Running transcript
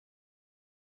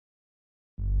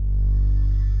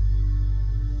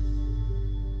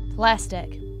Plastic.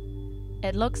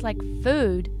 It looks like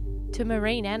food to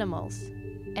marine animals,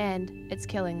 and it's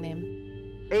killing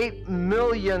them. 8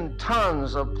 million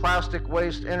tons of plastic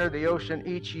waste enter the ocean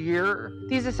each year.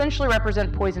 These essentially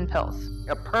represent poison pills.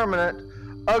 A permanent,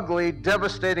 ugly,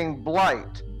 devastating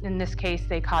blight. In this case,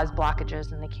 they cause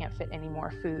blockages and they can't fit any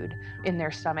more food in their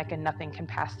stomach and nothing can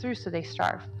pass through, so they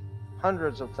starve.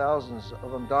 Hundreds of thousands of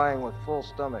them dying with full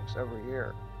stomachs every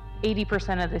year.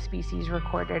 80% of the species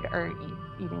recorded are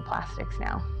eating plastics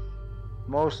now.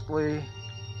 Mostly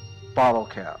bottle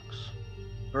caps.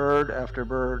 Bird after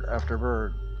bird after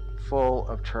bird, full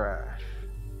of trash.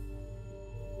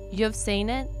 You've seen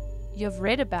it, you've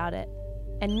read about it,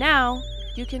 and now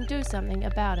you can do something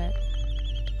about it.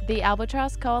 The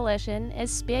Albatross Coalition is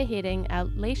spearheading our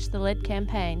Leash the Lid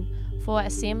campaign for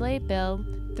Assembly Bill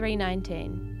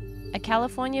 319, a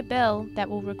California bill that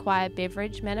will require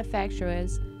beverage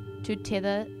manufacturers to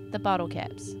tether the bottle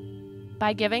caps.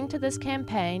 By giving to this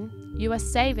campaign, you are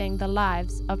saving the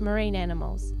lives of marine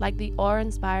animals like the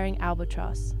awe-inspiring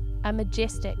albatross, a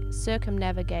majestic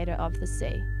circumnavigator of the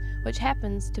sea, which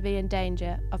happens to be in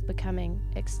danger of becoming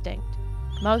extinct,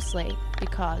 mostly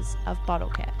because of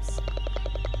bottle caps.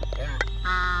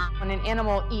 When an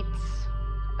animal eats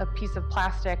a piece of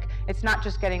plastic, it's not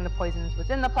just getting the poisons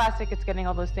within the plastic, it's getting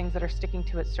all those things that are sticking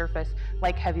to its surface,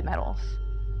 like heavy metals.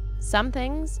 Some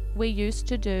things we used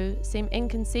to do seem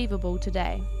inconceivable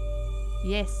today.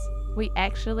 Yes, we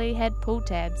actually had pull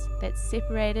tabs that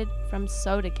separated from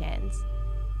soda cans.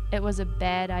 It was a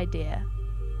bad idea.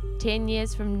 10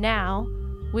 years from now,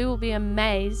 we will be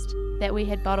amazed that we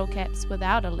had bottle caps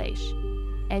without a leash,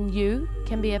 and you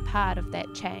can be a part of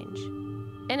that change.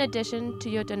 In addition to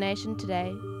your donation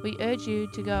today, we urge you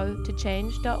to go to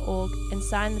change.org and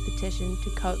sign the petition to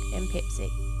Coke and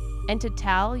Pepsi, and to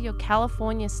tell your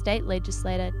California state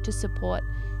legislator to support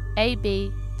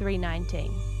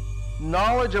AB-319.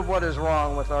 Knowledge of what is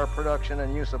wrong with our production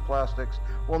and use of plastics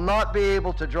will not be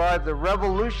able to drive the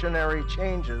revolutionary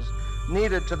changes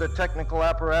needed to the technical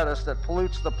apparatus that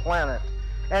pollutes the planet.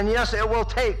 And yes, it will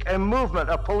take a movement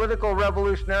of political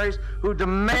revolutionaries who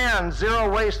demand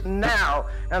zero waste now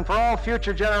and for all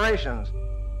future generations.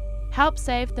 Help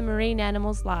save the marine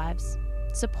animals' lives.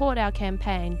 Support our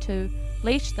campaign to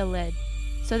leash the lid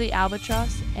so the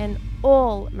albatross and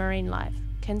all marine life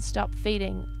can stop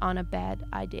feeding on a bad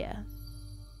idea.